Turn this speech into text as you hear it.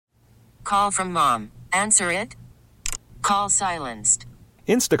call from mom. Answer it. Call silenced.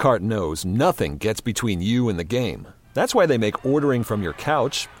 Instacart knows nothing gets between you and the game. That's why they make ordering from your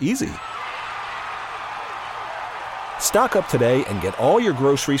couch easy. Stock up today and get all your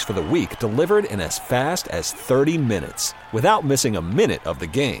groceries for the week delivered in as fast as 30 minutes without missing a minute of the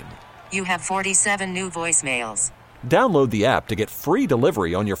game. You have 47 new voicemails. Download the app to get free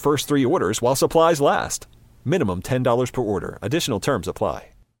delivery on your first 3 orders while supplies last. Minimum $10 per order. Additional terms apply.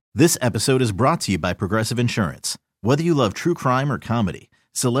 This episode is brought to you by Progressive Insurance. Whether you love true crime or comedy,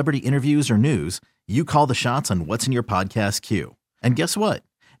 celebrity interviews or news, you call the shots on what's in your podcast queue. And guess what?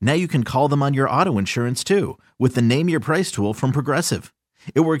 Now you can call them on your auto insurance too with the Name Your Price tool from Progressive.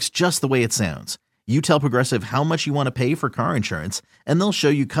 It works just the way it sounds. You tell Progressive how much you want to pay for car insurance, and they'll show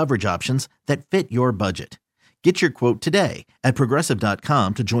you coverage options that fit your budget. Get your quote today at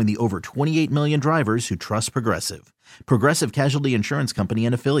Progressive.com to join the over 28 million drivers who trust Progressive. Progressive Casualty Insurance Company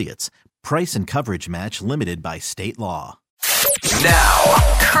and Affiliates. Price and coverage match limited by state law. Now,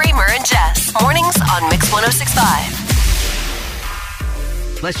 Kramer and Jess. Mornings on Mix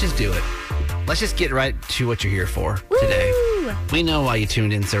 106.5. Let's just do it. Let's just get right to what you're here for today. We know why you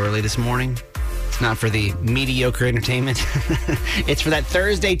tuned in so early this morning. It's not for the mediocre entertainment. It's for that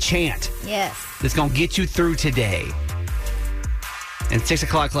Thursday chant. Yes. That's going to get you through today. And 6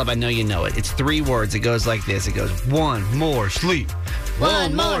 o'clock club, I know you know it. It's 3 words. It goes like this. It goes, one more sleep.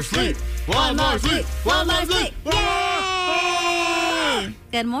 One more sleep. One more sleep. One more sleep. Yay!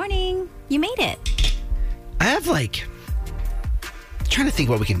 Good morning. You made it. I have trying to think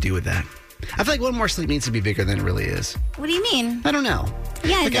what we can do with that. I feel like one more sleep needs to be bigger than it really is. What do you mean? I don't know.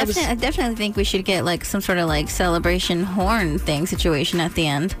 Yeah, I definitely think we should get some sort of celebration horn thing situation at the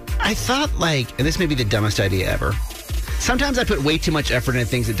end. I thought and this may be the dumbest idea ever. Sometimes I put way too much effort into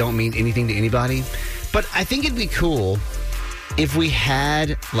things that don't mean anything to anybody. But I think it'd be cool if we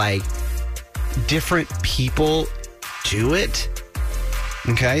had different people do it.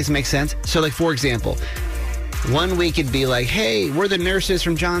 Okay, does it make sense? So for example, one week it'd be hey, we're the nurses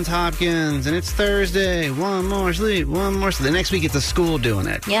from Johns Hopkins, and it's Thursday. One more sleep, one more sleep. The next week, it's a school doing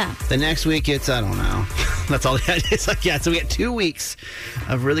it. Yeah. The next week, it's, I don't know. That's all it's so we got 2 weeks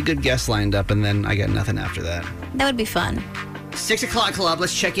of really good guests lined up, and then I got nothing after that. That would be fun. 6 o'clock club,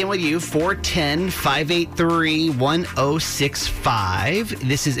 let's check in with you. 410-583-1065.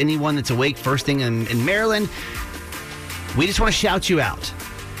 This is anyone that's awake first thing in Maryland. We just want to shout you out.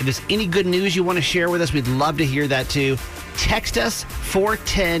 If there's any good news you want to share with us, we'd love to hear that too. Text us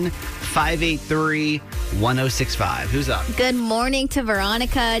 410-583-1065. Who's up? Good morning to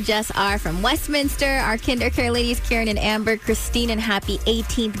Veronica, Jess R. from Westminster, our KinderCare ladies, Karen and Amber, Christine, and happy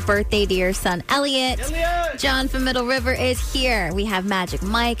 18th birthday to your son, Elliot. John from Middle River is here. We have Magic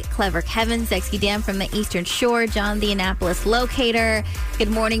Mike, Clever Kevin, Sexy Dan from the Eastern Shore, John the Annapolis Locator.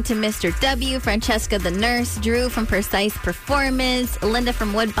 Good morning to Mr. W, Francesca the Nurse, Drew from Precise Performance, Linda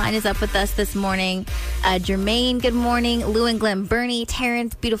from Woodbine is up with us this morning, Jermaine, good morning, Lou and Glen Burney,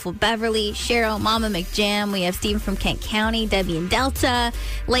 Terrence, beautiful Beverly, Cheryl, Mama McJam. We have Stephen from Kent County, Debbie and Delta,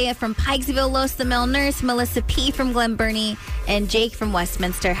 Leah from Pikesville, Los the Mill Nurse, Melissa P. from Glen Burney, and Jake from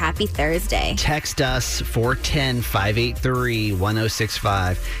Westminster. Happy Thursday. Text us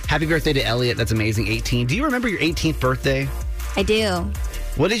 410-583-1065. Happy birthday to Elliot. That's amazing. 18. Do you remember your 18th birthday? I do.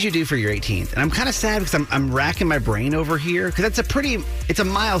 What did you do for your 18th? And I'm kind of sad because I'm racking my brain over here because it's a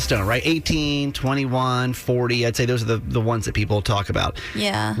milestone, right? 18, 21, 40. I'd say those are the ones that people talk about.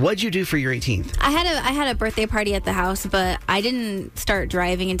 Yeah. What'd you do for your 18th? I had a birthday party at the house, but I didn't start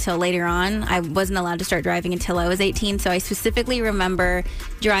driving until later on. I wasn't allowed to start driving until I was 18. So I specifically remember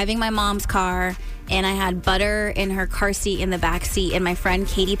driving my mom's car, and I had Butter in her car seat in the back seat and my friend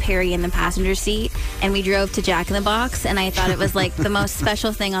Katy Perry in the passenger seat. And we drove to Jack in the Box, and I thought it was the most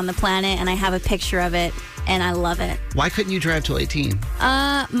special thing on the planet. And I have a picture of it, and I love it. Why couldn't you drive till 18?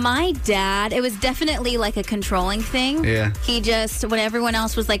 My dad, it was definitely a controlling thing. Yeah. He just, when everyone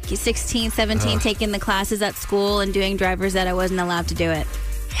else was 16, 17, taking the classes at school and doing driver's ed, I wasn't allowed to do it.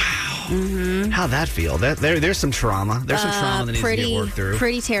 Wow. Mm-hmm. How'd that feel? There's some trauma. There's some trauma that needs to get worked through.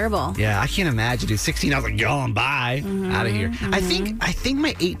 Pretty terrible. Yeah, I can't imagine. Dude, 16, I was going by. Out of here. Mm-hmm. I think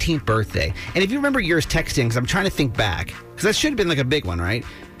my 18th birthday, and if you remember yours, texting, because I'm trying to think back, because that should have been a big one, right?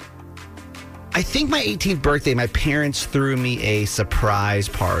 I think my 18th birthday, my parents threw me a surprise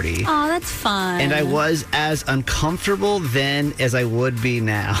party. Oh, that's fun. And I was as uncomfortable then as I would be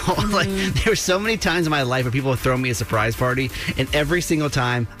now. Mm-hmm. There were so many times in my life where people would throw me a surprise party, and every single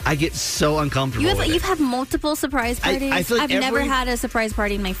time I get so uncomfortable. You've had multiple surprise parties? I feel like I've never had a surprise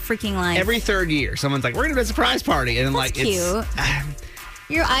party in my freaking life. Every third year, someone's like, we're going to do a surprise party. And I'm that's cute.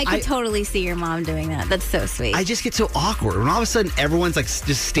 I could totally see your mom doing that. That's so sweet. I just get so awkward when all of a sudden everyone's like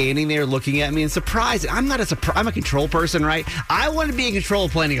just standing there looking at me and surprised. I'm I'm a control person, right? I want to be in control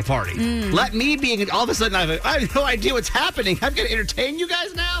of planning a party. Let me be in. All of a sudden, I have no idea what's happening. I'm going to entertain you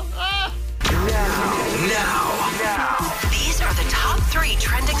guys now. Now. These are the top 3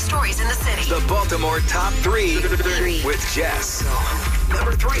 trending stories in the city. The Baltimore Top 3 with Jess.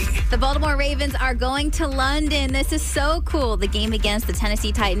 Number 3. The Baltimore Ravens are going to London. This is so cool. The game against the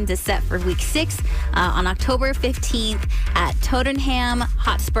Tennessee Titans is set for Week 6 on October 15th at Tottenham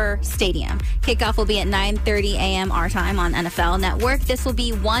Hotspur Stadium. Kickoff will be at 9:30 a.m. our time on NFL Network. This will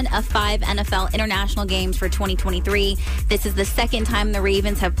be one of 5 NFL international games for 2023. This is the second time the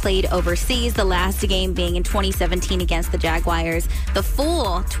Ravens have played overseas, the last game being in 2017 against the Jaguars. The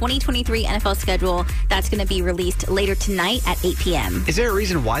full 2023 NFL schedule, that's going to be released later tonight at 8 p.m. Is there a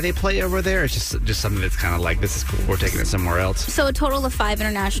reason why they play over there? It's just something that's kind of like, this is cool, we're taking it somewhere else. So a total of 5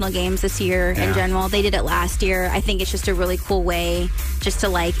 international games this year in general. They did it last year. I think it's just a really cool way just to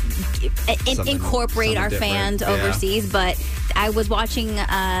like incorporate our fans overseas. But I was watching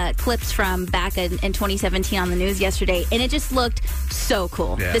clips from back in 2017 on the news yesterday, and it just looked so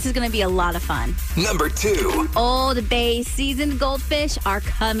cool. Yeah. This is going to be a lot of fun. Number 2. Old Bay seasoned goldfish are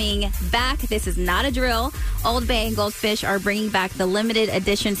coming back. This is not a drill. Old Bay and Goldfish are bringing back the limited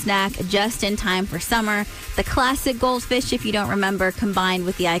edition snack just in time for summer. The classic goldfish, if you don't remember, combined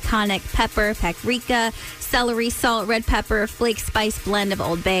with the iconic pepper, paprika, celery, salt, red pepper, flake spice blend of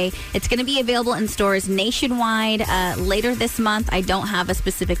Old Bay. It's going to be available in stores nationwide later this month. I don't have a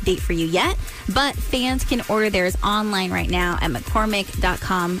specific date for you yet, but fans can order theirs online right now at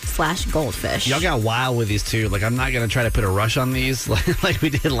McCormick.com/goldfish. Y'all got wild with these too. Like, I'm not going to try to put a rush on these like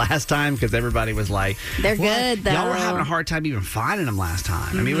we did last time, because everybody was like, they're good though. Y'all were having a hard time even finding them last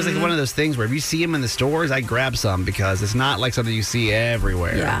time. I mean, it was like one of those things where if you see them in the stores, I grab some because it's not like something you see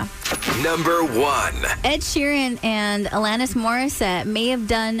everywhere. Yeah. Number 1. Ed Sheeran and Alanis Morissette may have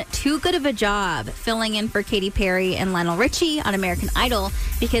done too good of a job filling in for Katy Perry and Lionel Richie on American Idol,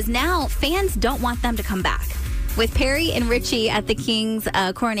 because now fans don't want them to come back. With Perry and Richie at the King's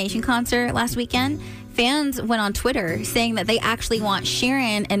coronation concert last weekend, fans went on Twitter saying that they actually want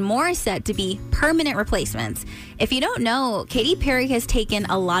Sheeran and Morissette to be permanent replacements. If you don't know, Katy Perry has taken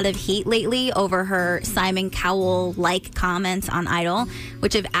a lot of heat lately over her Simon Cowell-like comments on Idol,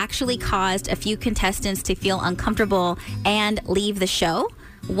 which have actually caused a few contestants to feel uncomfortable and leave the show.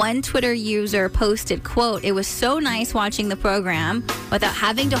 One Twitter user posted, quote, "It was so nice watching the program without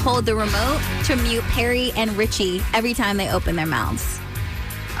having to hold the remote to mute Perry and Richie every time they open their mouths."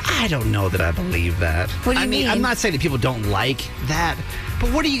 I don't know that I believe that. What do you mean? I'm not saying that people don't like that, but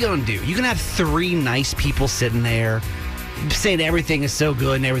what are you going to do? You're going to have 3 nice people sitting there saying everything is so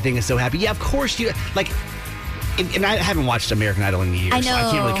good and everything is so happy. Yeah, of course you, like, and I haven't watched American Idol in years, I know. So I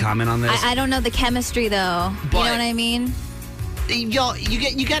can't really comment on this. I don't know the chemistry, though. But you know what I mean? Y'all,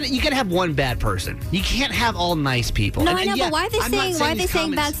 you got to have one bad person. You can't have all nice people. No, I know, but why are they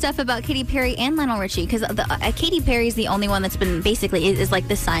saying bad stuff about Katy Perry and Lionel Richie? Because Katy Perry is the only one that's been basically is like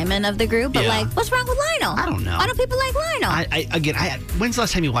the Simon of the group. But like, what's wrong with Lionel? I don't know. Why don't people like Lionel? When's the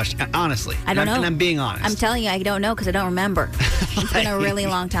last time you watched? Honestly, I don't know. And I'm being honest. I'm telling you, I don't know because I don't remember. It's been a really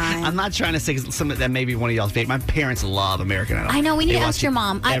long time. I'm not trying to say something that may be one of y'all's favorite. My parents love American Idol. I know. We need to ask your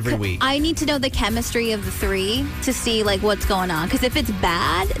mom every week. I need to know the chemistry of the 3 to see like what's going on. Because if it's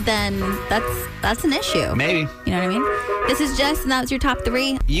bad, then that's an issue. Maybe. You know what I mean? This is Jess, and that was your top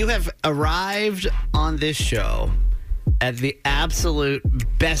 3. You have arrived on this show at the absolute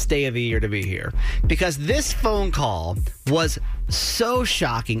best day of the year to be here, because this phone call was so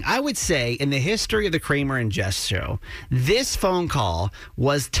shocking. I would say in the history of the Kramer and Jess show, this phone call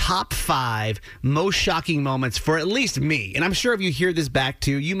was top 5 most shocking moments for at least me. And I'm sure if you hear this back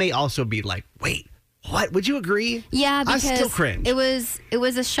too, you may also be like, wait, what? Would you agree? Yeah, because I still cringe. It was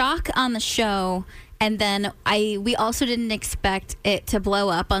a shock on the show, and then we also didn't expect it to blow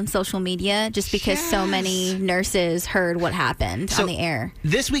up on social media just because so many nurses heard what happened on the air.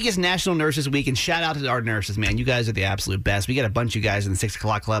 This week is National Nurses Week, and shout out to our nurses, man. You guys are the absolute best. We got a bunch of guys in the 6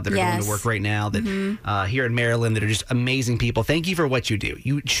 o'clock club that are going to work right now that here in Maryland that are just amazing people. Thank you for what you do.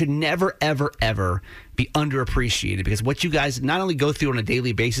 You should never, ever, ever be underappreciated, because what you guys not only go through on a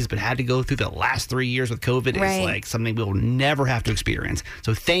daily basis but had to go through the last 3 years with COVID is like something we'll never have to experience.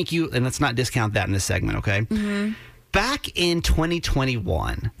 So thank you, and let's not discount that in this segment, okay? Back in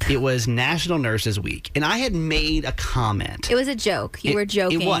 2021, it was National Nurses Week, and I had made a comment. It was a joke. You were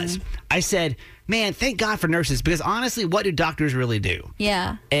joking. It was. I said, man, thank God for nurses, because honestly, what do doctors really do?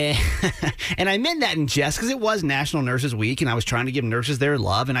 Yeah. And I meant that in jest because it was National Nurses Week, and I was trying to give nurses their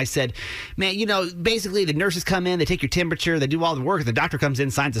love. And I said, man, basically the nurses come in, they take your temperature, they do all the work, and the doctor comes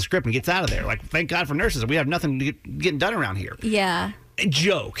in, signs the script, and gets out of there. Like, thank God for nurses. We have nothing getting done around here. Yeah.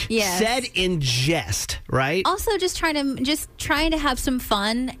 Joke. Yes. Said in jest, right? Also, just trying to have some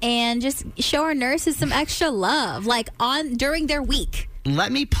fun and just show our nurses some extra love, like during their week.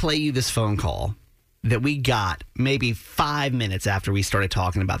 Let me play you this phone call that we got maybe 5 minutes after we started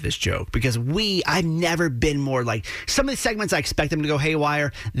talking about this joke, because I've never been more like, some of the segments I expect them to go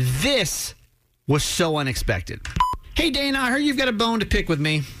haywire. This was so unexpected. Hey, Dana, I heard you've got a bone to pick with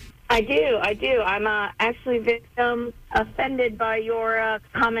me. I do. I'm actually offended by your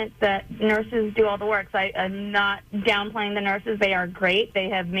comments that nurses do all the work. So I'm not downplaying the nurses. They are great. They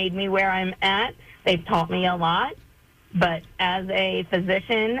have made me where I'm at. They've taught me a lot. But as a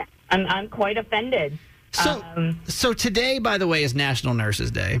physician, I'm quite offended. So today, by the way, is National Nurses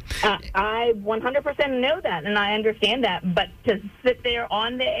Day. I 100% know that, and I understand that. But to sit there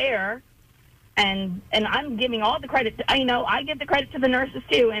on the air... And I'm giving all the credit to, I give the credit to the nurses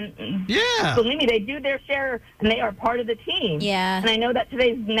too. And yeah, believe me, they do their share and they are part of the team. Yeah. And I know that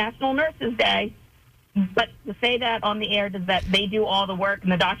today's National Nurses Day, but to say that on the air does that they do all the work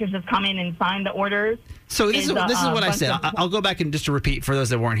and the doctors just come in and sign the orders. So this is what I said. I'll go back and just to repeat for those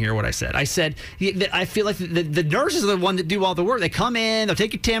that weren't here what I said. I said that I feel like the nurses are the one that do all the work. They come in, they'll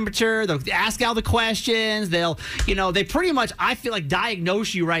take your temperature, they'll ask all the questions, they pretty much, I feel like,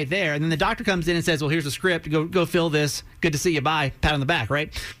 diagnose you right there. And then the doctor comes in and says, well, here's the script, go fill this. Good to see you, bye. Pat on the back, right?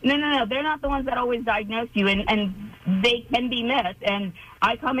 No. They're not the ones that always diagnose you, and they can be missed. And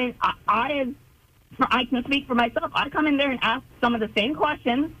I come in, I can speak for myself. I come in there and ask some of the same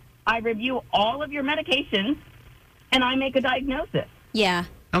questions. I review all of your medications, and I make a diagnosis. Yeah.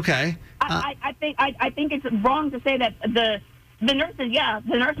 Okay. I think it's wrong to say that the nurses. Yeah,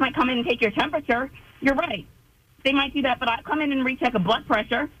 the nurse might come in and take your temperature. You're right. They might do that, but I come in and recheck a blood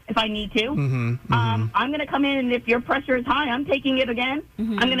pressure if I need to. I'm going to come in, and if your pressure is high, I'm taking it again.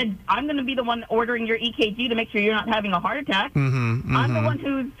 I'm gonna be the one ordering your EKG to make sure you're not having a heart attack. I'm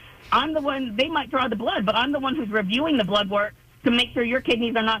the one. They might draw the blood, but I'm the one who's reviewing the blood work to make sure your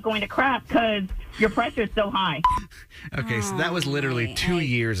kidneys are not going to crack because your pressure is so high. Okay, so that was literally 2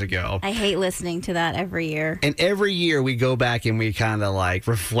 years ago. I hate listening to that every year. And every year we go back and we kind of like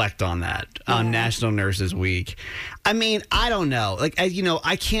reflect on that on National Nurses Week. I mean, I don't know. Like, I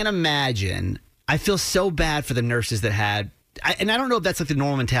can't imagine. I feel so bad for the nurses that had, and I don't know if that's like the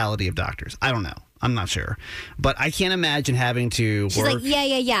normal mentality of doctors. I don't know. I'm not sure. But I can't imagine having to work. She's like,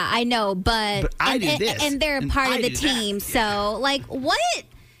 yeah, I know, but I do this. And they're a part of the team. So, like, what?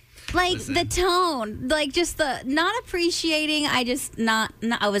 Like, listen. The tone, like, just the not appreciating. I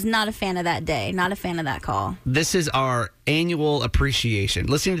was not a fan of that day. Not a fan of that call. This is our annual appreciation.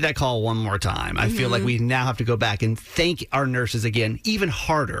 Listening to that call one more time, I feel like we now have to go back and thank our nurses again, even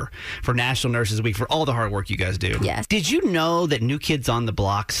harder, for National Nurses Week, for all the hard work you guys do. Yes. Did you know that New Kids on the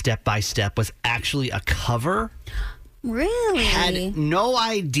Block, Step by Step, was actually a cover? Really? Had no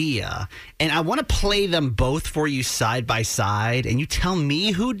idea. And I want to play them both for you side by side, and you tell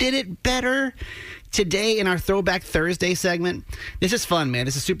me who did it better today in our Throwback Thursday segment. This is fun, man.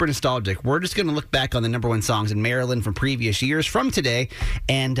 This is super nostalgic. We're just going to look back on the number one songs in Maryland from previous years from today,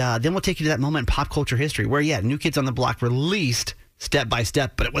 and then we'll take you to that moment in pop culture history where, New Kids on the Block released Step by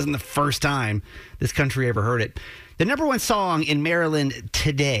Step, but it wasn't the first time this country ever heard it. The number one song in Maryland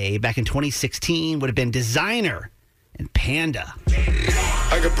today, back in 2016, would have been Designer and Panda.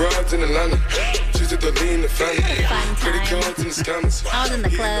 I got broads in Atlanta. She's at the lean, the family. Fun time. I was in the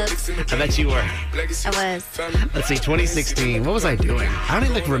club. I bet you were. I was. Let's see, 2016. What was I doing? I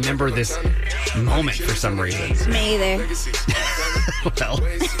don't even remember this moment for some reason. Me either. Well,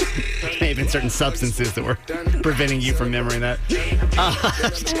 may have been certain substances that were preventing you from remembering that.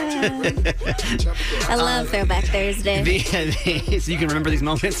 I love Throwback Thursday. So you can remember these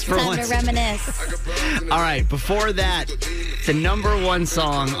moments for once. Time to reminisce. All right, before that, the number one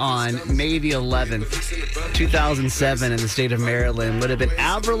song on May the 11th, 2007 in the state of Maryland would have been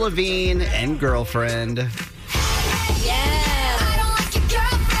Avril Lavigne and Girlfriend. Yeah.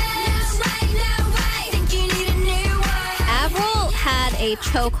 Avril had a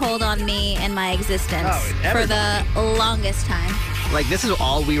chokehold on me and my existence for the longest time. Like, this is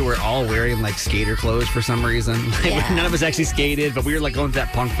all we were all wearing, like, skater clothes for some reason. Like, none of us actually skated, but we were, like, going through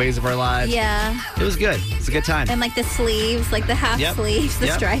that punk phase of our lives. Yeah. It was good. It's a good time. And, like, the sleeves, like the half sleeves, the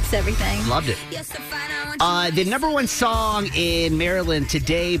stripes, everything. Loved it. The number one song in Maryland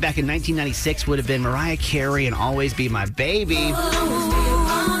today, back in 1996, would have been Mariah Carey and Always Be My Baby.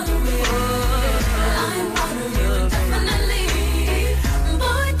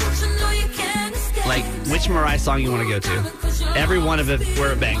 Like, which Mariah song you want to go to? Every one of it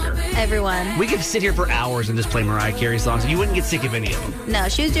were a banger. Everyone. We could sit here for hours and just play Mariah Carey songs. You wouldn't get sick of any of them. No,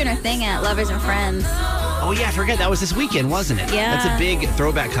 she was doing her thing at Lovers and Friends. Oh, yeah, I forget. That was this weekend, wasn't it? Yeah. That's a big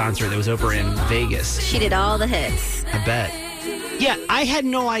throwback concert that was over in Vegas. She did all the hits. I bet. Yeah, I had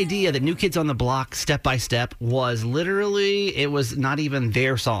no idea that New Kids on the Block, Step by Step, was literally, it was not even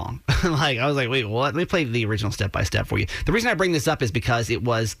their song. Like, I was like, wait, what? Let me play the original Step by Step for you. The reason I bring this up is because it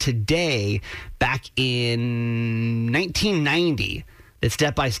was today, back in 1990, that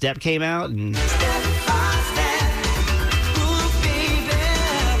Step by Step came out. And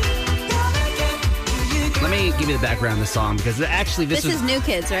let me give you the background of the song, because actually this is New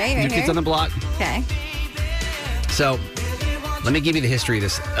Kids, right? New Kids on the Block. Okay. So, let me give you the history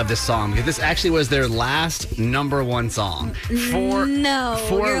of this song, because this actually was their last number one song. For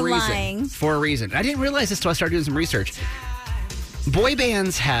you're a reason. lying. For a reason. I didn't realize this until I started doing some research. Boy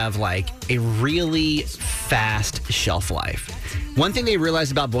bands have like a really fast shelf life. One thing they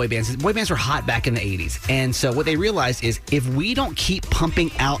realized about boy bands is boy bands were hot back in the 80s. And so what they realized is if we don't keep pumping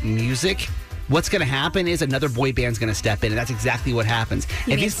out music, what's going to happen is another boy band's going to step in, and that's exactly what happens.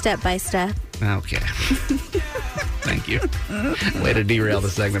 You mean Step by Step? Okay. Thank you. Way to derail the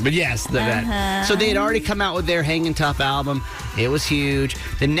segment. But yes, that. So they had already come out with their Hangin' Tough album. It was huge.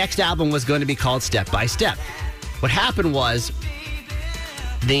 The next album was going to be called Step by Step. What happened was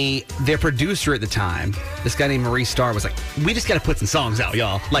their producer at the time, this guy named Maurice Starr, was like, we just got to put some songs out,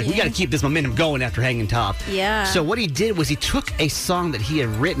 y'all. Like, we got to keep this momentum going after Hangin' Tough. Yeah. So what he did was he took a song that he had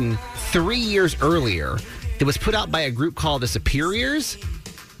written 3 years earlier that was put out by a group called The Superiors.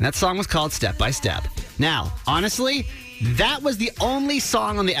 And that song was called Step by Step. Now, honestly, that was the only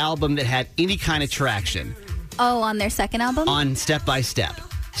song on the album that had any kind of traction. Oh, on their second album? On Step by Step.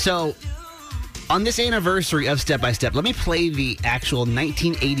 So, on this anniversary of Step by Step, let me play the actual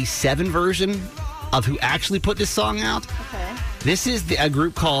 1987 version of who actually put this song out. Okay. This is a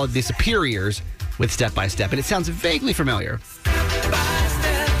group called The Superiors with Step by Step, and it sounds vaguely familiar.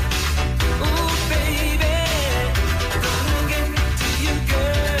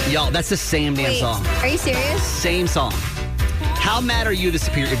 Y'all, that's the same damn song. Are you serious? Same song. How mad are you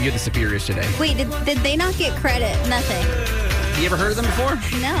if you're the Superiors today? Wait, did they not get credit? Nothing. You ever heard of them before?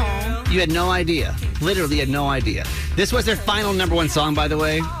 No. You had no idea. Literally had no idea. This was their final number one song, by the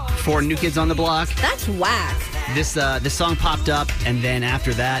way, for New Kids on the Block. That's whack. This song popped up, and then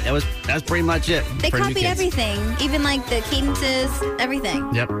after that, that was pretty much it. They copied everything, even like the cadences,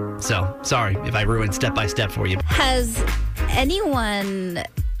 everything. Yep. So, sorry if I ruined Step by Step for you. Has anyone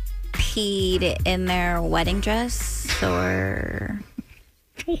peed in their wedding dress or?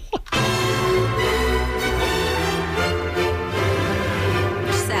 Just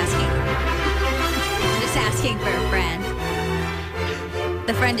asking for a friend.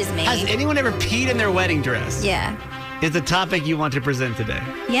 The friend is me. Has anyone ever peed in their wedding dress? Yeah. Is the topic you want to present today?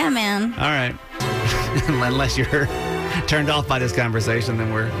 Yeah, man. All right. Unless you're turned off by this conversation,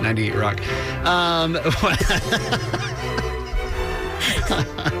 then we're 98 Rock.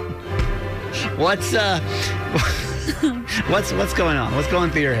 What's going on? What's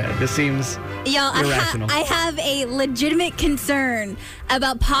going through your head? This seems irrational. I have a legitimate concern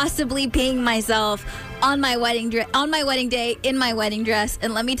about possibly peeing myself on my wedding day in my wedding dress,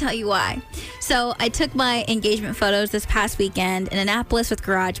 and let me tell you why. So I took my engagement photos this past weekend in Annapolis with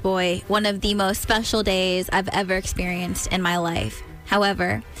Garage Boy, one of the most special days I've ever experienced in my life.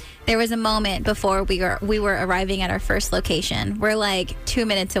 However, there was a moment before we were arriving at our first location. We're like 2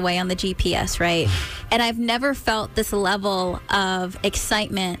 minutes away on the GPS, right? And I've never felt this level of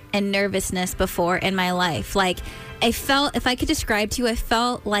excitement and nervousness before in my life. Like, I felt, if I could describe to you, I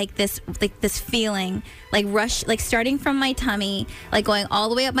felt like this feeling, like rush, like starting from my tummy, like going all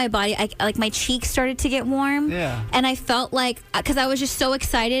the way up my body. Like my cheeks started to get warm. Yeah. And I felt like, because I was just so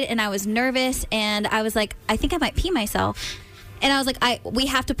excited and I was nervous, and I was like, I think I might pee myself. And I was like, we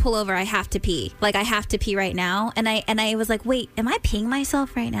have to pull over. I have to pee. Like, I have to pee right now. And I was like, wait, am I peeing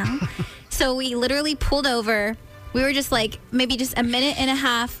myself right now? So we literally pulled over. We were just like maybe just a minute and a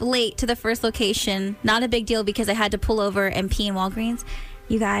half late to the first location. Not a big deal because I had to pull over and pee in Walgreens.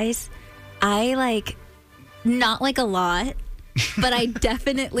 You guys, I not like a lot, but I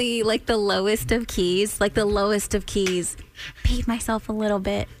definitely the lowest of keys, peed myself a little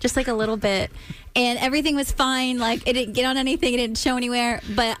bit, just like a little bit. And everything was fine. Like, it didn't get on anything. It didn't show anywhere.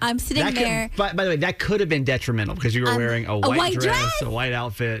 But I'm sitting there. By the way, that could have been detrimental because you were wearing a white dress, a white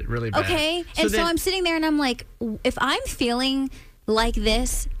outfit, really bad. Okay. So I'm sitting there and I'm like, if I'm feeling like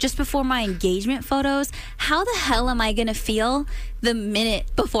this just before my engagement photos, how the hell am I going to feel the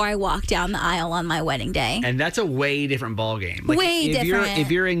minute before I walk down the aisle on my wedding day. And that's a way different ball game. Way if different.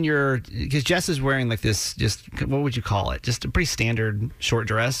 If you're in your, because Jess is wearing like this, just what would you call it? Just a pretty standard short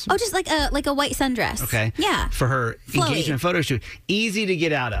dress. Oh, just like a white sundress. Okay. Yeah. For her Flowy. engagement photo shoot, easy to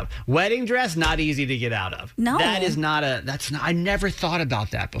get out of. Wedding dress, not easy to get out of. No. I never thought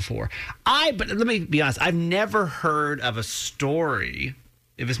about that before. But let me be honest, I've never heard of a story,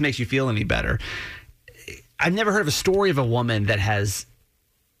 if this makes you feel any better, I've never heard of a story of a woman that has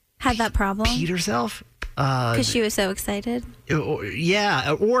had that problem. Peed herself. Because she was so excited.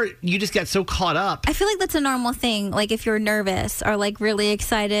 Yeah, or you just got so caught up. I feel like that's a normal thing. Like if you're nervous or like really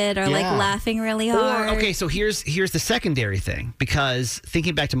excited or like laughing really hard. Okay, so here's the secondary thing. Because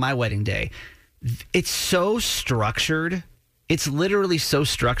thinking back to my wedding day, it's so structured. It's literally so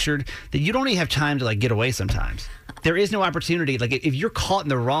structured that you don't even have time to like get away sometimes. There is no opportunity. Like if you're caught in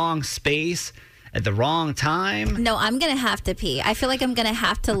the wrong space at the wrong time. No, I'm going to have to pee. I feel like I'm going to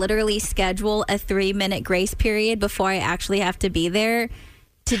have to literally schedule a 3-minute grace period before I actually have to be there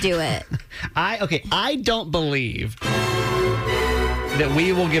to do it. I don't believe that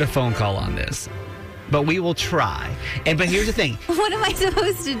we will get a phone call on this, but we will try. But here's the thing. What am I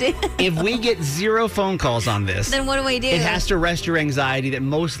supposed to do? If we get 0 phone calls on this, then what do I do? It has to rest your anxiety that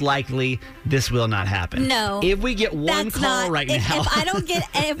most likely this will not happen. No. If we get one call now.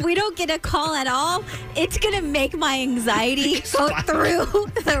 If we don't get a call at all, it's going to make my anxiety go through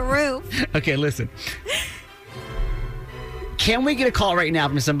the roof. Okay, listen. Can we get a call right now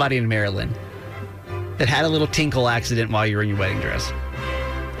from somebody in Maryland that had a little tinkle accident while you were in your wedding dress?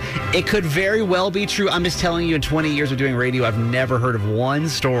 It could very well be true. I'm just telling you, in 20 years of doing radio, I've never heard of one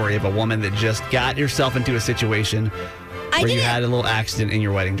story of a woman that just got herself into a situation where you had a little accident in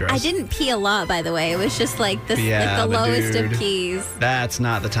your wedding dress. I didn't pee a lot, by the way. It was just like the lowest of keys. That's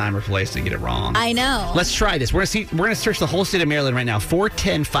not the time or place to get it wrong. I know. Let's try this. We're gonna search the whole state of Maryland right now.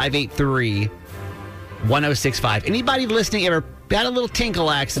 410-583-1065. Anybody listening ever had a little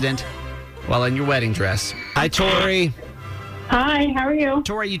tinkle accident while in your wedding dress? Hi, Tori. Hi, how are you?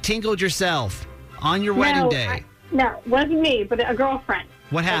 Tori, you tinkled yourself on your wedding day. No, it wasn't me, but a girlfriend.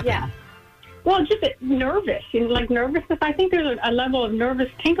 What happened? Yeah. Well, just nervous. Nervousness. I think there's a level of nervous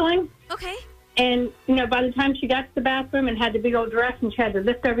tinkling. Okay. And, by the time she got to the bathroom and had the big old dress and she had to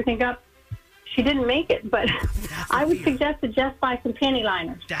lift everything up, she didn't make it. But I would suggest to just buy some panty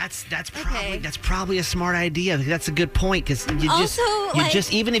liners. That's probably a smart idea. That's a good point, because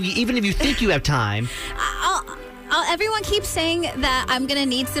even if you think you have time. Everyone keeps saying that I'm going to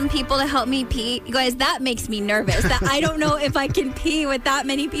need some people to help me pee. You guys, that makes me nervous. That I don't know if I can pee with that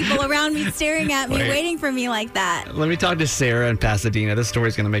many people around me staring at me, waiting for me like that. Let me talk to Sarah in Pasadena. This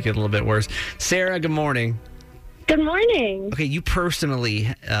story's going to make it a little bit worse. Sarah, good morning. Good morning. Okay, you personally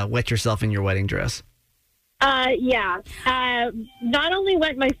wet yourself in your wedding dress. Yeah. Not only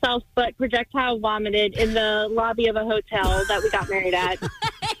wet myself, but projectile vomited in the lobby of a hotel that we got married at.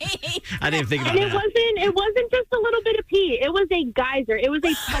 I didn't think about that. It wasn't just a little bit of pee. It was a geyser. It was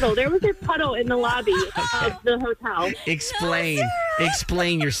a puddle. There was a puddle in the lobby of the hotel.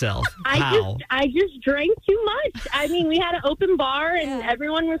 Explain yourself. I just drank too much. I mean, we had an open bar and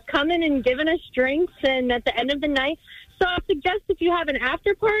everyone was coming and giving us drinks. And at the end of the night, so I suggest if you have an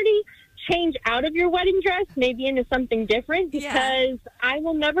after party, change out of your wedding dress, maybe into something different, because I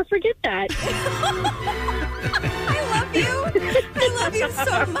will never forget that. I love you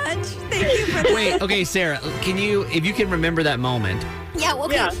so much. Thank you for that. Wait, okay, Sarah, if you can remember that moment. Yeah,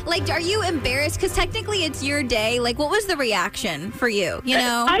 okay. Yeah. Are you embarrassed? Because technically it's your day. What was the reaction for you?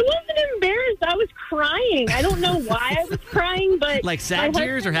 I wasn't embarrassed. I was crying. I don't know why I was crying, but... sad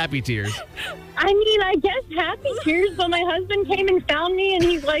tears or happy tears? I mean, I guess happy tears, but my husband came and found me, and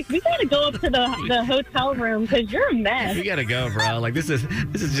he's like, we got to go up to the hotel room, because you're a mess. You got to go, bro. This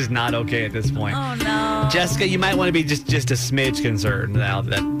is just not okay at this point. Oh, no. Jessica, you might want to be just a smidge concerned now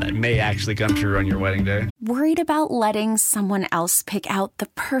that may actually come true on your wedding day. Worried about letting someone else pick out the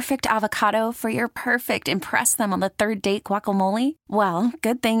perfect avocado for your perfect impress them on the third date guacamole? Well,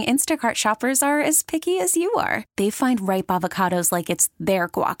 good thing Instacart shoppers are as picky as you are. They find ripe avocados like it's their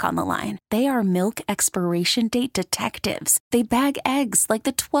guac on the line. They are milk expiration date detectives. They bag eggs like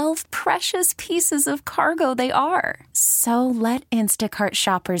the 12 precious pieces of cargo they are. So let Instacart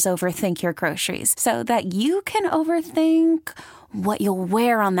shoppers overthink your groceries so that you can overthink what you'll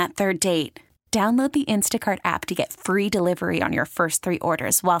wear on that third date. Download the Instacart app to get free delivery on your first 3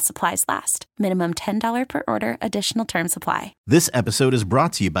 orders while supplies last. Minimum $10 per order. Additional terms apply. This episode is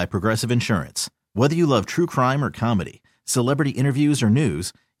brought to you by Progressive Insurance. Whether you love true crime or comedy, celebrity interviews or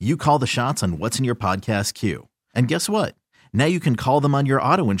news, you call the shots on what's in your podcast queue. And guess what? Now you can call them on your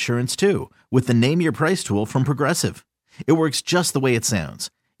auto insurance too with the Name Your Price tool from Progressive. It works just the way it sounds.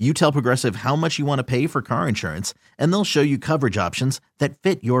 You tell Progressive how much you want to pay for car insurance, and they'll show you coverage options that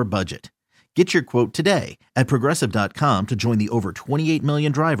fit your budget. Get your quote today at Progressive.com to join the over 28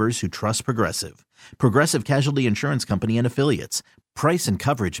 million drivers who trust Progressive. Progressive Casualty Insurance Company and Affiliates. Price and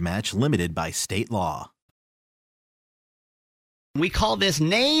coverage match limited by state law. We call this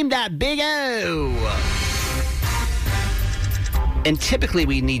Name That Big O. And typically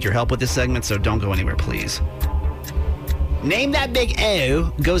we need your help with this segment, so don't go anywhere, please. Name That Big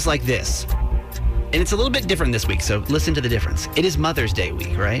O goes like this. And it's a little bit different this week, so listen to the difference. It is Mother's Day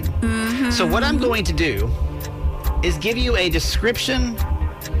week, right? Mm-hmm. So what I'm going to do is give you a description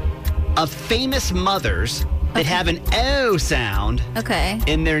of famous mothers that have an O sound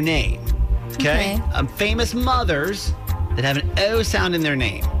in their name. Okay? Famous mothers that have an O sound in their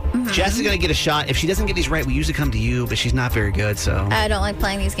name. Mm-hmm. Jess is going to get a shot. If she doesn't get these right, we usually come to you, but she's not very good, so... I don't like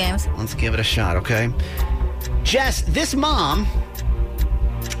playing these games. Let's give it a shot, okay? Jess, this mom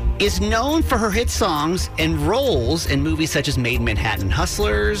is known for her hit songs and roles in movies such as Made in Manhattan,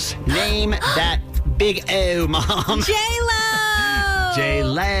 Hustlers. Name that big O, Mom. J-Lo!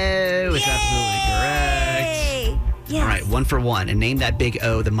 J-Lo is absolutely correct. Yes. All right, 1 for 1. And name that big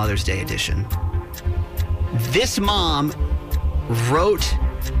O, the Mother's Day edition. This mom wrote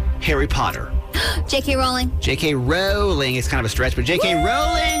Harry Potter. J.K. Rowling. J.K. Rowling is kind of a stretch, but J.K.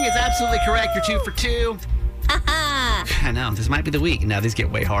 Rowling is absolutely correct. You're 2 for 2. I know. This might be the week. Now these get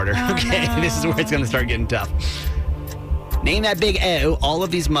way harder. Oh, okay, no. This is where it's going to start getting tough. Name that big O. All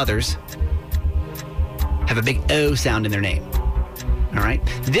of these mothers have a big O sound in their name. All right?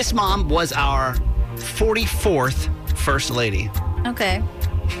 This mom was our 44th First Lady. Okay.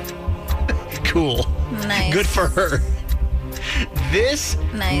 Cool. Nice. Good for her. This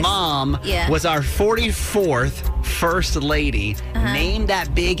mom was our 44th First Lady. Name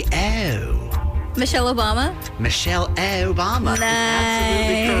that big O. Michelle Obama. Michelle Obama. Nice.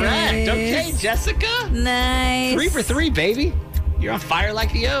 Absolutely correct. Okay, Jessica. Nice. 3 for 3, baby. You're on fire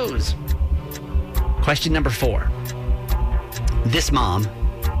like the O's. Question number 4. This mom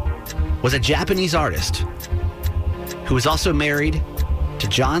was a Japanese artist who was also married to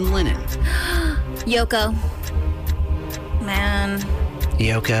John Lennon. Yoko. Man.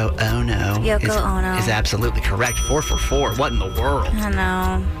 Yoko Ono. Yoko Ono. Is absolutely correct. 4 for 4. What in the world? I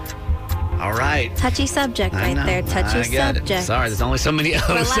know. All right. Touchy subject right there. Touchy subject. Sorry, there's only so many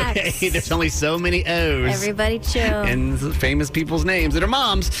O's. Relax. There's only so many O's. Everybody chill. And famous people's names that are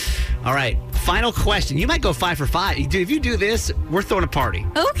moms. All right. Final question. You might go 5 for 5. If you do this, we're throwing a party.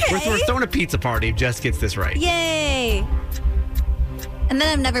 Okay. We're throwing a pizza party if Jess gets this right. Yay. And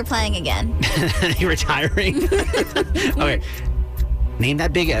then I'm never playing again. You're retiring? Okay. Name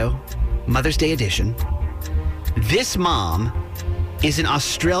that big O. Mother's Day edition. This mom is an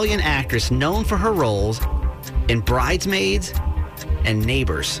Australian actress known for her roles in Bridesmaids and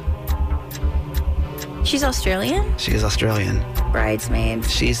Neighbours. She's Australian? She is Australian.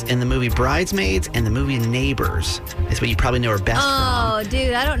 Bridesmaids. She's in the movie Bridesmaids and the movie Neighbours. That's what you probably know her best from. Oh,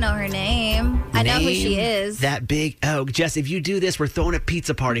 dude, I don't know her name. I know who she is. That big O. Jess, if you do this, we're throwing a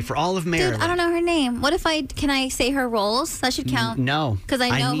pizza party for all of Maryland. Dude, I don't know her name. What if can I say her roles? That should count. No. Because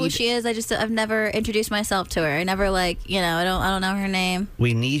I know who she is. I've never introduced myself to her. I never I don't know her name.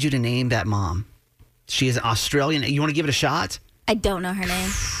 We need you to name that mom. She is Australian. You want to give it a shot? I don't know her name.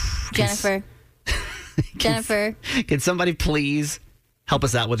 Jennifer. Jennifer. Can somebody please help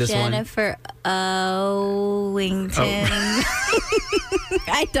us out with this Jennifer Owington. Oh.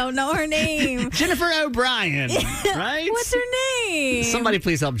 I don't know her name. Jennifer O'Brien, right? What's her name? Somebody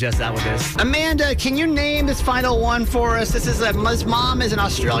please help Jess out with this. Amanda, can you name this final one for us? This mom is an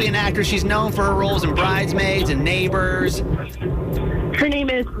Australian actress. She's known for her roles in Bridesmaids and Neighbours. Her name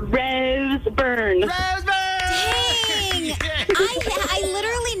is Rose Byrne. Rose Byrne! Dang! Yeah. I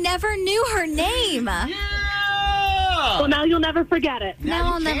literally never knew her name. Yeah! Well, now you'll never forget it.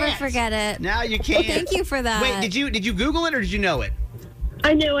 Now I'll never forget it. Now you can't. Well, thank you for that. Wait, did you Google it or did you know it?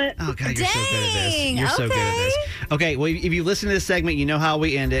 I knew it. Oh, God, you're so good at this. You're so good at this. Okay, well, if you listen to this segment, you know how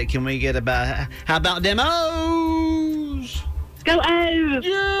we end it. Can we get how about them O's? Go O's!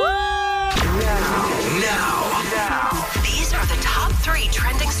 Yeah! Now. These are the top 3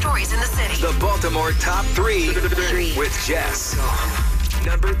 trending stories in the city. The Baltimore Top 3 with Jess.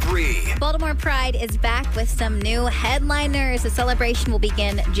 Number 3. Baltimore Pride is back with some new headliners. The celebration will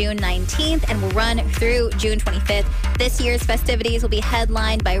begin June 19th and will run through June 25th. This year's festivities will be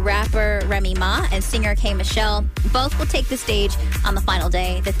headlined by rapper Remy Ma and singer K. Michelle. Both will take the stage on the final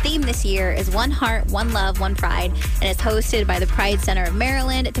day. The theme this year is One Heart, One Love, One Pride, and it's hosted by the Pride Center of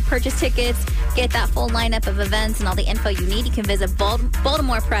Maryland. To purchase tickets, get that full lineup of events and all the info you need, you can visit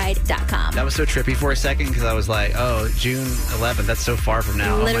BaltimorePride.com. That was so trippy for a second because I was like, oh, June 11th, that's so far from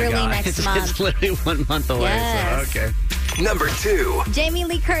now. Literally oh my God. next month. It's literally 1 month away. Yes. So, okay. Number 2. Jamie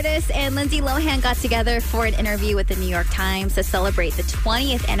Lee Curtis and Lindsay Lohan got together for an interview with the New York Times to celebrate the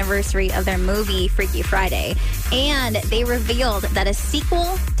 20th anniversary of their movie Freaky Friday. And they revealed that a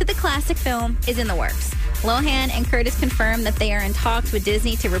sequel to the classic film is in the works. Lohan and Curtis confirmed that they are in talks with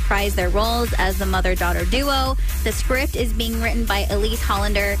Disney to reprise their roles as the mother-daughter duo. The script is being written by Elise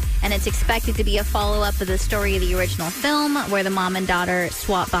Hollander, and it's expected to be a follow-up of the story of the original film, where the mom and daughter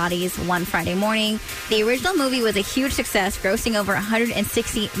swap bodies one Friday morning. The original movie was a huge success, grossing over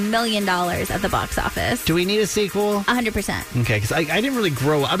 $160 million at the box office. Do we need a sequel? 100%. Okay, because I didn't really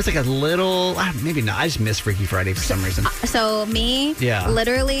grow up. I was like a little, maybe not. I just miss Freaky Friday for some reason. So me,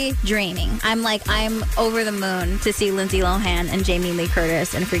 literally dreaming. I'm over the moon to see Lindsay Lohan and Jamie Lee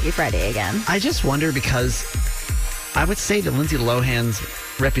Curtis in Freaky Friday again. I just wonder because I would say that Lindsay Lohan's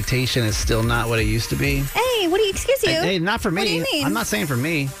reputation is still not what it used to be. Hey, excuse you? Hey, not for me. What do you mean? I'm not saying for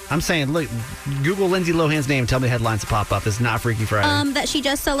me. I'm saying, look, Google Lindsay Lohan's name, tell me the headlines that pop up. It's not Freaky Friday. That she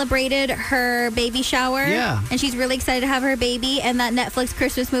just celebrated her baby shower. Yeah. And she's really excited to have her baby, and that Netflix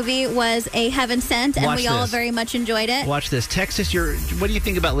Christmas movie was a heaven sent, and we all very much enjoyed it. Watch this. Text us what do you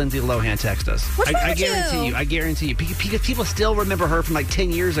think about Lindsay Lohan? Text us. I guarantee you. People still remember her from like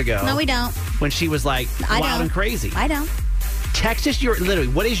 10 years ago. No, we don't. When she was like wild and crazy. I don't. Text us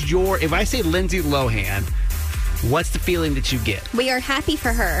if I say Lindsay Lohan, what's the feeling that you get? We are happy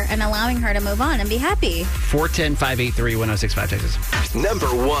for her and allowing her to move on and be happy. 410-583-1065, Texas. Number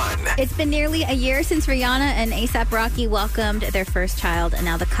 1. It's been nearly a year since Rihanna and A$AP Rocky welcomed their first child, and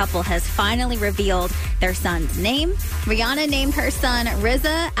now the couple has finally revealed their son's name. Rihanna named her son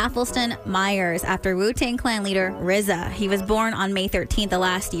Rizza Athelston Myers after Wu-Tang Clan leader RZA. He was born on May 13th of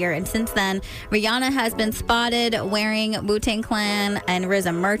last year, and since then, Rihanna has been spotted wearing Wu-Tang Clan and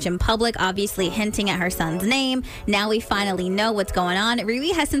RZA merch in public, obviously hinting at her son's name. Now we finally know what's going on.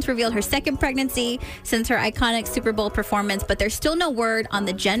 Riri has since revealed her second pregnancy since her iconic Super Bowl performance, but there's still no word on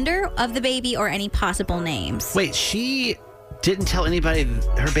the gender of the baby or any possible names. Wait, she didn't tell anybody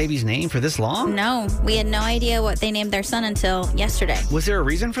her baby's name for this long? No, we had no idea what they named their son until yesterday. Was there a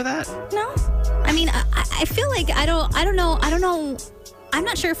reason for that? No. I mean, I feel like I don't know. I'm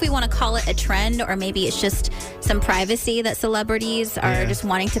not sure if we want to call it a trend or maybe it's just some privacy that celebrities are just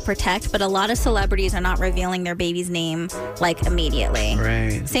wanting to protect. But a lot of celebrities are not revealing their baby's name like immediately.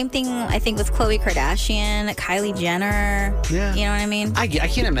 Right. Same thing, I think, with Khloe Kardashian, Kylie Jenner. Yeah. You know what I mean? I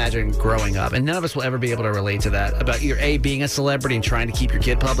can't imagine growing up, and none of us will ever be able to relate to that, about being a celebrity and trying to keep your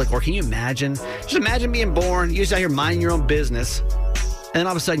kid public. Or can you imagine? Just imagine being born, you're just out here minding your own business. And then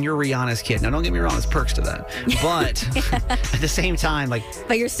all of a sudden, you're Rihanna's kid. Now, don't get me wrong, there's perks to that. But at the same time,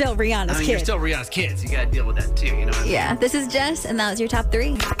 But you're still Rihanna's kid. You're still Rihanna's kid, so you got to deal with that too, you know what I mean? Yeah. This is Jess, and that was your top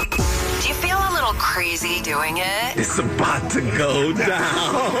 3. Do you feel a little crazy doing it? It's about to go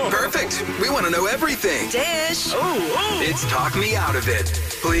down. Perfect. We want to know everything. Dish. Oh. It's Talk Me Out of It,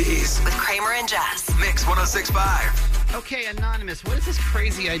 please. With Kramer and Jess. Mix 106.5. Okay, Anonymous, what is this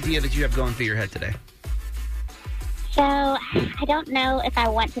crazy idea that you have going through your head today? So, I don't know if I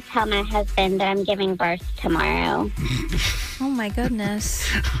want to tell my husband that I'm giving birth tomorrow. Oh, my goodness.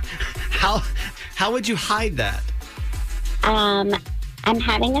 How would you hide that? I'm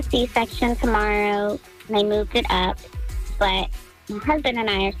having a C-section tomorrow. They moved it up, but my husband and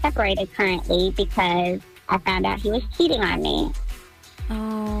I are separated currently because I found out he was cheating on me.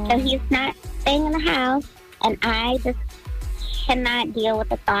 Oh. So he's not staying in the house, and I just cannot deal with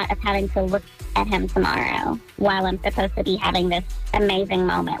the thought of having to look at him tomorrow while I'm supposed to be having this amazing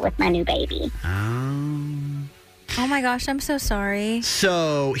moment with my new baby. Oh my gosh, I'm so sorry.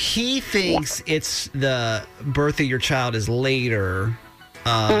 So he thinks it's the birth of your child is later,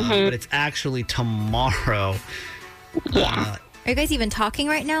 but it's actually tomorrow. Yeah. Are you guys even talking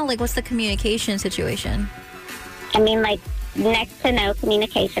right now? Like, what's the communication situation? I mean, next to no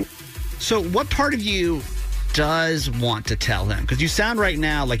communication. So what part of you does want to tell him? Because you sound right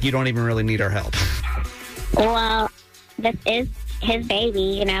now like you don't even really need our help. Well, this is his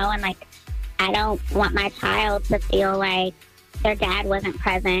baby, and I don't want my child to feel like their dad wasn't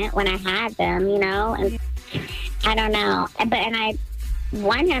present when I had them, and I don't know. And I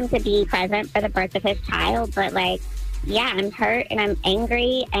want him to be present for the birth of his child, but I'm hurt and I'm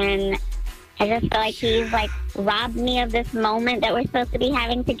angry, and I just feel like he's like robbed me of this moment that we're supposed to be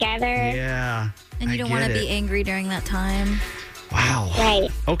having together. Yeah. And you don't want to be angry during that time. Wow. Right.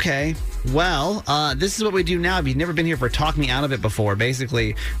 Okay. Well, this is what we do now. If you've never been here for Talk Me Out of It before,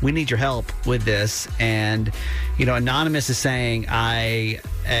 basically, we need your help with this. And, Anonymous is saying, I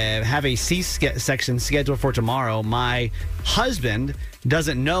have a C-section scheduled for tomorrow. My husband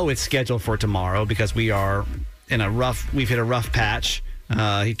doesn't know it's scheduled for tomorrow because we've hit a rough patch.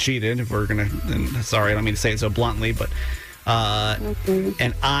 He cheated. Sorry, I don't mean to say it so bluntly, but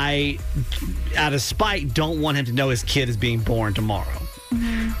and I, out of spite, don't want him to know his kid is being born tomorrow.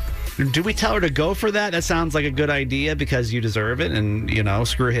 Do we tell her to go for that? That sounds like a good idea because you deserve it and,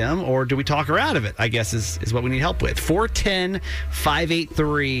 screw him. Or do we talk her out of it, I guess is what we need help with.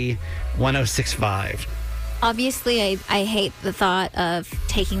 410-583-1065. Obviously, I hate the thought of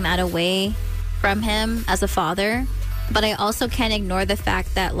taking that away from him as a father. But I also can't ignore the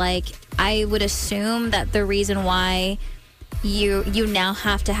fact that, I would assume that the reason why you now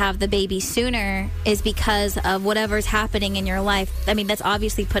have to have the baby sooner is because of whatever's happening in your life. I mean, that's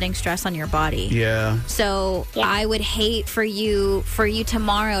obviously putting stress on your body. Yeah. So I would hate for you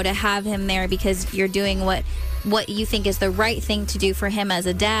tomorrow to have him there because you're doing what you think is the right thing to do for him as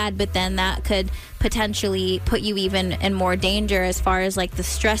a dad, but then that could potentially put you even in more danger as far as the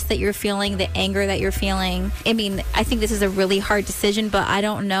stress that you're feeling, the anger that you're feeling. I mean, I think this is a really hard decision, but I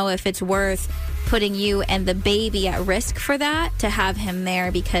don't know if it's worth putting you and the baby at risk for that, to have him there,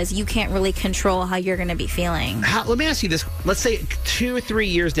 because you can't really control how you're going to be feeling. Let me ask you this. Let's say 2 or 3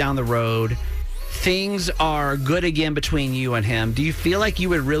 years down the road, things are good again between you and him. Do you feel like you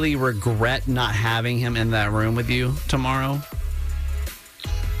would really regret not having him in that room with you tomorrow?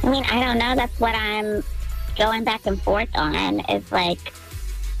 I mean, I don't know. That's what I'm going back and forth on. It's right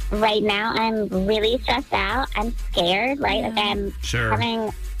now I'm really stressed out. I'm scared, right? I'm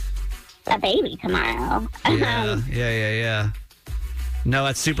having a baby tomorrow. Yeah. No,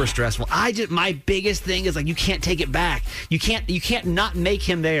 that's super stressful. My biggest thing is you can't take it back. You can't not make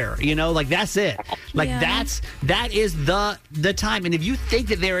him there. That's it. That is the time. And if you think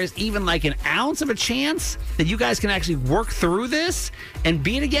that there is even an ounce of a chance that you guys can actually work through this and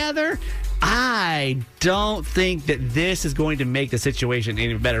be together, I don't think that this is going to make the situation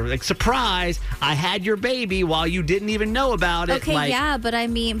any better. Surprise! I had your baby while you didn't even know about it. Okay, but I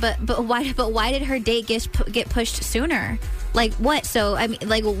mean, but why did her date get pushed sooner? What? So I mean,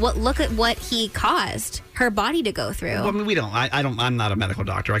 what? Look at what he caused her body to go through. Well, I mean, we don't. I'm not a medical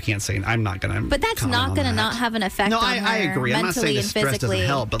doctor. I can't say. I'm not gonna. But that's not gonna not have an effect. No, on her I agree. I'm not saying the stress doesn't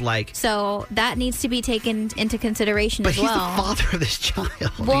help, but so that needs to be taken into consideration as well. But he's the father of this child.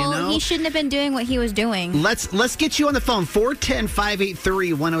 Well, he shouldn't have been doing what he was doing. Let's get you on the phone.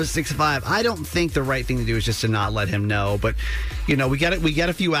 410-583-1065. I don't think the right thing to do is just to not let him know, but we got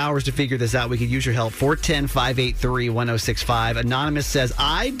a few hours to figure this out. We could use your help. 410-583-1065. Anonymous says,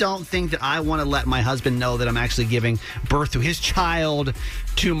 I don't think that I want to let my husband know that I'm actually giving birth to his child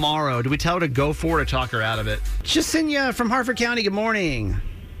tomorrow. Do we tell her to go for it or talk her out of it? Jacinia from Harford County, good morning.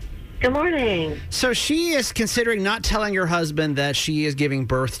 Good morning. So she is considering not telling her husband that she is giving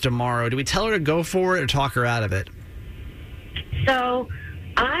birth tomorrow. Do we tell her to go for it or talk her out of it? So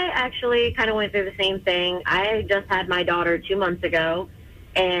I actually kind of went through the same thing. I just had my daughter 2 months ago,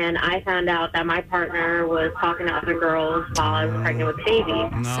 and I found out that my partner was talking to other girls while I was pregnant with the baby.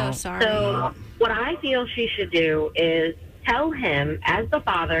 I'm so sorry. So what I feel she should do is tell him, as the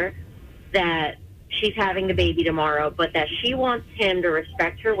father, that she's having the baby tomorrow, but that she wants him to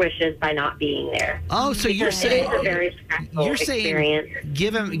respect her wishes by not being there. Oh, so you're saying it is a very stressful experience.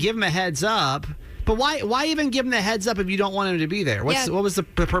 Give him a heads up, but why even give him the heads up if you don't want him to be there? What was the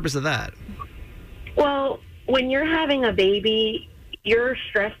purpose of that? Well, when you're having a baby, your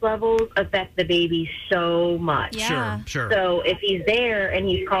stress levels affect the baby so much. Yeah. Sure. So if he's there and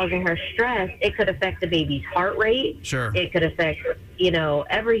he's causing her stress, it could affect the baby's heart rate. Sure. It could affect,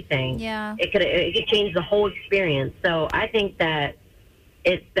 everything. Yeah. It could change the whole experience. So I think that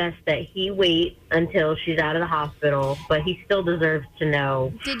it's best that he wait until she's out of the hospital, but he still deserves to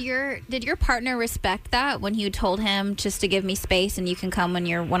know. Did your partner respect that when you told him just to give me space and you can come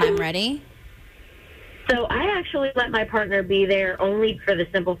when I'm ready? So I actually let my partner be there only for the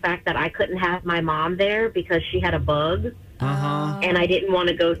simple fact that I couldn't have my mom there because she had a bug. And I didn't want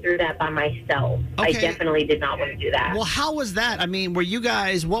to go through that by myself. Okay. I definitely did not want to do that. Well, how was that? I mean, were you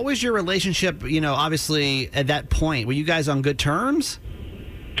guys, what was your relationship, obviously at that point? Were you guys on good terms?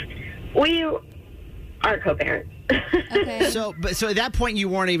 We are co-parents. Okay. So at that point you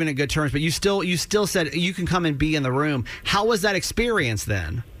weren't even in good terms, but you still said you can come and be in the room. How was that experience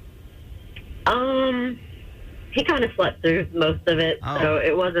then? he kind of slept through most of it, so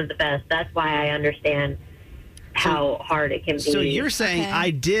it wasn't the best. That's why I understand how hard it can be. So you're saying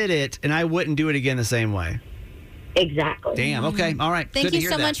I did it and I wouldn't do it again the same way? Exactly. Damn. Okay. All right. Thank Good to you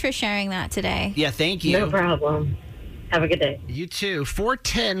hear so that. much for sharing that today. Yeah, thank you. No problem. Have a good day. You too.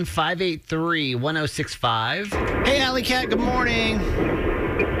 410-583-1065. Hey, Alley Cat. Good morning.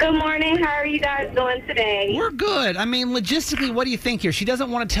 Good morning. How are you guys doing today? We're good. I mean, logistically, what do you think here? She doesn't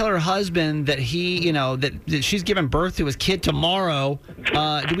want to tell her husband that that she's giving birth to his kid tomorrow.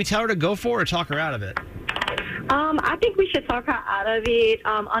 Do we tell her to go for it or talk her out of it? I think we should talk her out of it.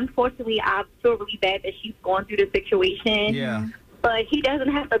 Unfortunately, I feel really bad that she's going through the situation. Yeah. But he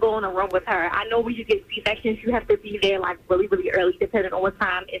doesn't have to go in a room with her. I know when you get C-sections, you have to be there like really, really early, depending on what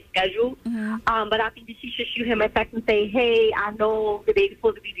time it's scheduled. But I think that she should shoot him a text and say, hey, I know the baby's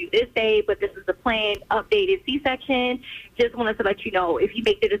supposed to be due this day, but this is the planned updated C-section. Just wanted to let you know, if you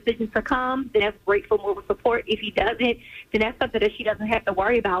make the decision to come, then that's great for more support. If he doesn't, then that's something that she doesn't have to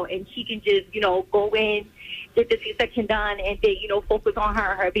worry about, and she can just, go in, get the C-section done, and then, focus on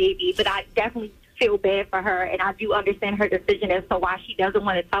her and her baby. But I definitely feel bad for her, and I do understand her decision as to why she doesn't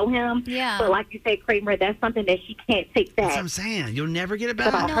want to tell him. Yeah. But like you say, Kramer, that's something that she can't take back. That's what I'm saying. You'll never get it back.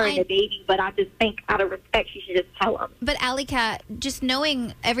 About her and the baby, but I just think out of respect, she should just tell him. But Alley Cat, just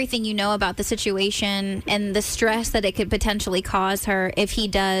knowing everything you know about the situation and the stress that it could potentially cause her if he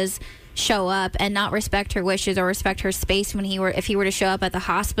does show up and not respect her wishes or respect her space if he were to show up at the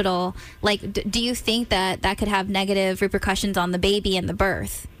hospital, do you think that could have negative repercussions on the baby and the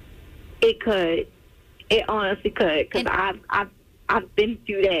birth? It could. It honestly could, because I've been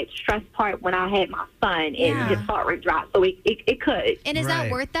through that stress part when I had my son, and his heart rate dropped. So it could. And is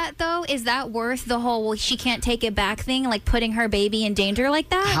that worth that, though? Is that worth the whole, well, she can't take it back thing, like putting her baby in danger like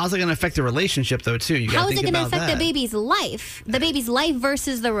that? How's it going to affect the relationship, though, too? How is it going to affect the baby's life? The baby's life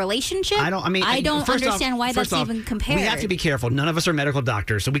versus the relationship? I don't understand why that's even compared. We have to be careful. None of us are medical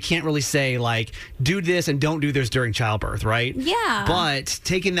doctors, so we can't really say, do this and don't do this during childbirth, right? Yeah. But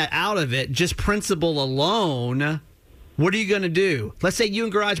taking that out of it, just principle alone, what are you going to do? Let's say you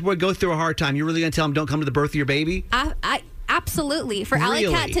and Garage Boy go through a hard time. You're really going to tell him don't come to the birth of your baby? I absolutely. For Alley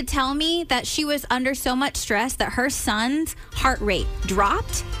Cat to tell me that she was under so much stress that her son's heart rate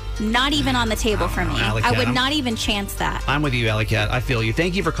dropped, not even on the table for me. I would not even chance that. I'm with you, Alley Cat. I feel you.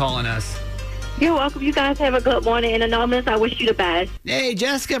 Thank you for calling us. You're welcome. You guys have a good morning. And Anonymous, I wish you the best. Hey,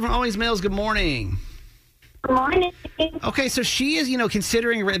 Jessica from Always Mails, good morning. Good morning. Okay, so she is,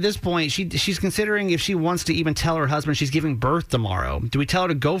 considering at this point, she's considering if she wants to even tell her husband she's giving birth tomorrow. Do we tell her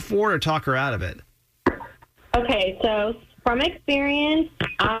to go for it or talk her out of it? Okay, so from experience,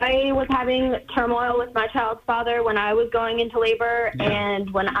 I was having turmoil with my child's father when I was going into labor,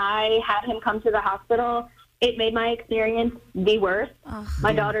 and when I had him come to the hospital, it made my experience the worst.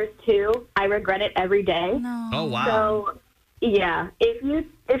 My daughter's 2. I regret it every day. No. Oh, wow. So, yeah, if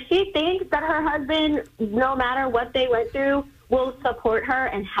she thinks that her husband, no matter what they went through, will support her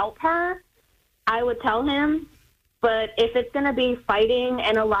and help her, I would tell him. But if it's going to be fighting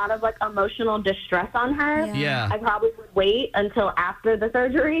and a lot of emotional distress on her, I probably would wait until after the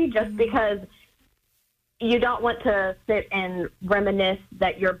surgery, just because you don't want to sit and reminisce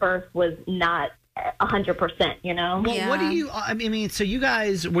that your birth was not 100%, Well, what do you, so you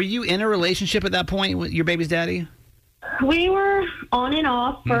guys, were you in a relationship at that point with your baby's daddy? We were on and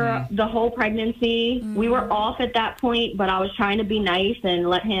off for the whole pregnancy. We were off at that point, but I was trying to be nice and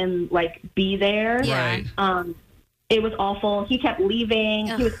let him be there. Right. It was awful. He kept leaving.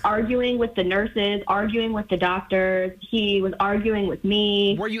 He was arguing with the nurses, arguing with the doctors. He was arguing with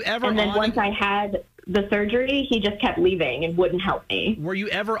me. Were you ever And then once I had the surgery, he just kept leaving and wouldn't help me. Were you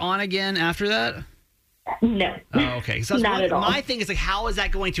ever on again after that? No. Oh, okay. So Not at all. My thing is how is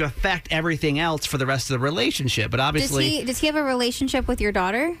that going to affect everything else for the rest of the relationship? But obviously, does he have a relationship with your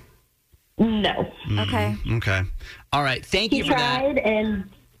daughter? No. Okay. Okay. All right. Thank you for that. He tried and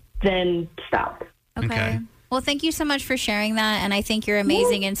then stopped. Okay. Well, thank you so much for sharing that, and I think you're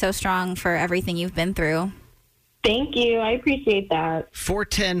amazing and so strong for everything you've been through. Thank you. I appreciate that.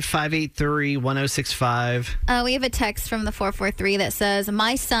 410-583-1065. We have a text from the 443 that says,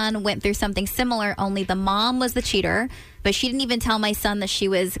 my son went through something similar, only the mom was the cheater, but she didn't even tell my son that she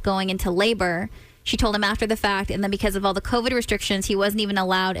was going into labor. She told him after the fact, and then because of all the COVID restrictions, he wasn't even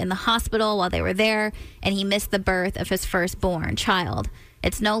allowed in the hospital while they were there, and he missed the birth of his firstborn child.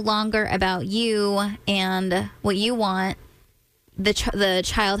 It's no longer about you and what you want. The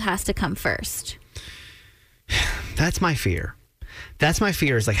child has to come first. That's my fear. Is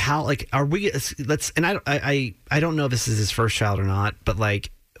how are we? And I don't know if this is his first child or not, but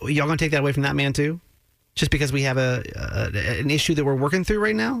y'all gonna take that away from that man too? just because we have an issue that we're working through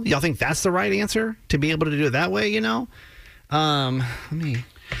right now? Y'all think that's the right answer to be able to do it that way? Hey,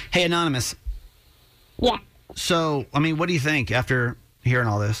 Anonymous. Yeah. So, what do you think after hearing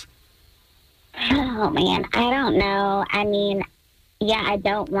all this? Oh, man, I don't know. I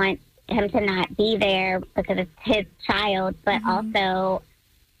don't want him to not be there because it's his child, but also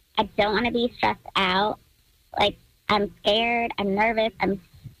I don't want to be stressed out. Like, I'm scared, I'm nervous, I'm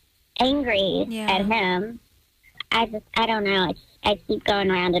angry at him. I don't know. I keep going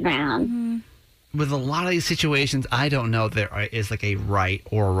round and round. With a lot of these situations, I don't know if there is like a right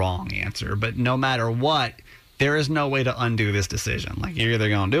or wrong answer, but no matter what, there is no way to undo this decision. Like, you're either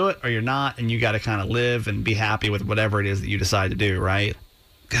going to do it or you're not, and you got to kind of live and be happy with whatever it is that you decide to do, right?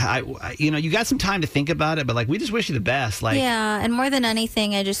 You got some time to think about it, but we just wish you the best. And more than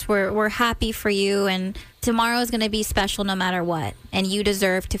anything, we're happy for you, and tomorrow is going to be special no matter what, and you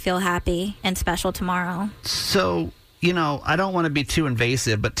deserve to feel happy and special tomorrow. So, I don't want to be too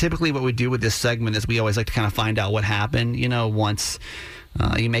invasive, but typically what we do with this segment is we always like to kind of find out what happened, once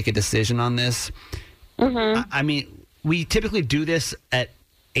you make a decision on this. We typically do this at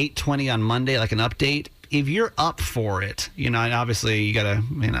 8:20 on Monday, like an update. If you're up for it, and obviously you got a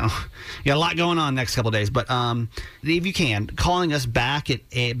lot going on next couple of days, but if you can, calling us back at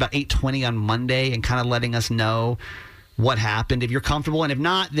about 8:20 on Monday and kind of letting us know what happened, if you're comfortable. And if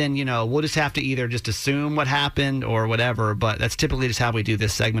not, then, we'll just have to either just assume what happened or whatever, but that's typically just how we do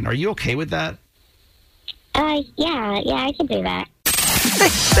this segment. Are you okay with that? Yeah, I can do that. Hey,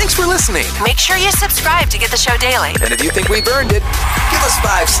 thanks for listening. Make sure you subscribe to get the show daily. And if you think we've earned it, give us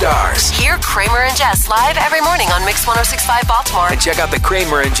 5 stars. Hear Kramer and Jess live every morning on Mix 106.5 Baltimore. And check out the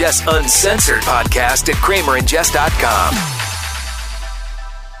Kramer and Jess Uncensored podcast at kramerandjess.com.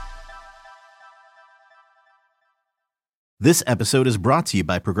 This episode is brought to you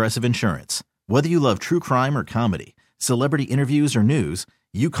by Progressive Insurance. Whether you love true crime or comedy, celebrity interviews or news,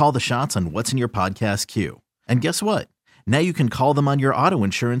 you call the shots on what's in your podcast queue. And guess what? Now you can call them on your auto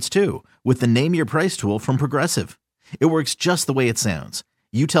insurance too with the Name Your Price tool from Progressive. It works just the way it sounds.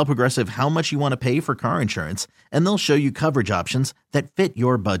 You tell Progressive how much you want to pay for car insurance, and they'll show you coverage options that fit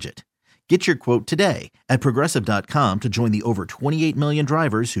your budget. Get your quote today at Progressive.com to join the over 28 million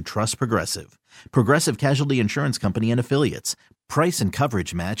drivers who trust Progressive. Progressive Casualty Insurance Company and Affiliates. Price and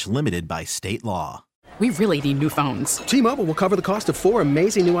coverage match limited by state law. We really need new phones. T-Mobile will cover the cost of 4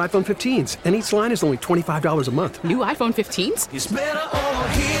 amazing new iPhone 15s, and each line is only $25 a month. New iPhone 15s? It's better over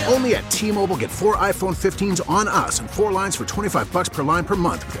here. Only at T-Mobile, get 4 iPhone 15s on us and 4 lines for $25 per line per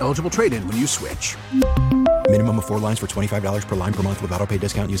month with eligible trade-in when you switch. Minimum of 4 lines for $25 per line per month with autopay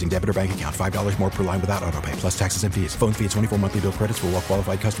discount using debit or bank account. $5 more per line without autopay, plus taxes and fees. Phone fee at 24 monthly bill credits for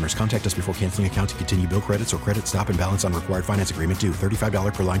well-qualified customers. Contact us before canceling account to continue bill credits or credit stop and balance on required finance agreement due.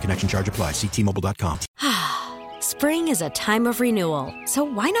 $35 per line connection charge applies. See T-Mobile.com. Spring is a time of renewal, so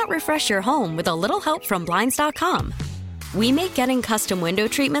why not refresh your home with a little help from Blinds.com? We make getting custom window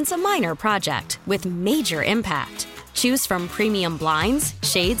treatments a minor project with major impact. Choose from premium blinds,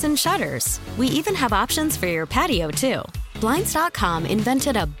 shades, and shutters. We even have options for your patio, too. Blinds.com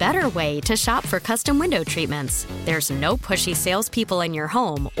invented a better way to shop for custom window treatments. There's no pushy salespeople in your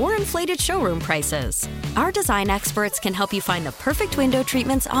home or inflated showroom prices. Our design experts can help you find the perfect window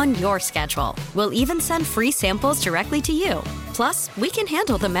treatments on your schedule. We'll even send free samples directly to you. Plus, we can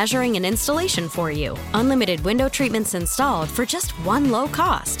handle the measuring and installation for you. Unlimited window treatments installed for just one low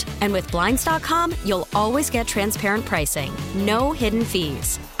cost. And with Blinds.com, you'll always get transparent pricing. No hidden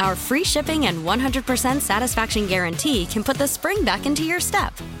fees. Our free shipping and 100% satisfaction guarantee can put the spring back into your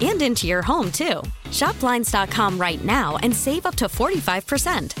step and into your home, too. Shop Blinds.com right now and save up to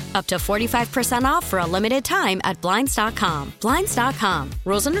 45%. Up to 45% off for a limited time at Blinds.com. Blinds.com.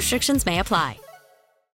 Rules and restrictions may apply.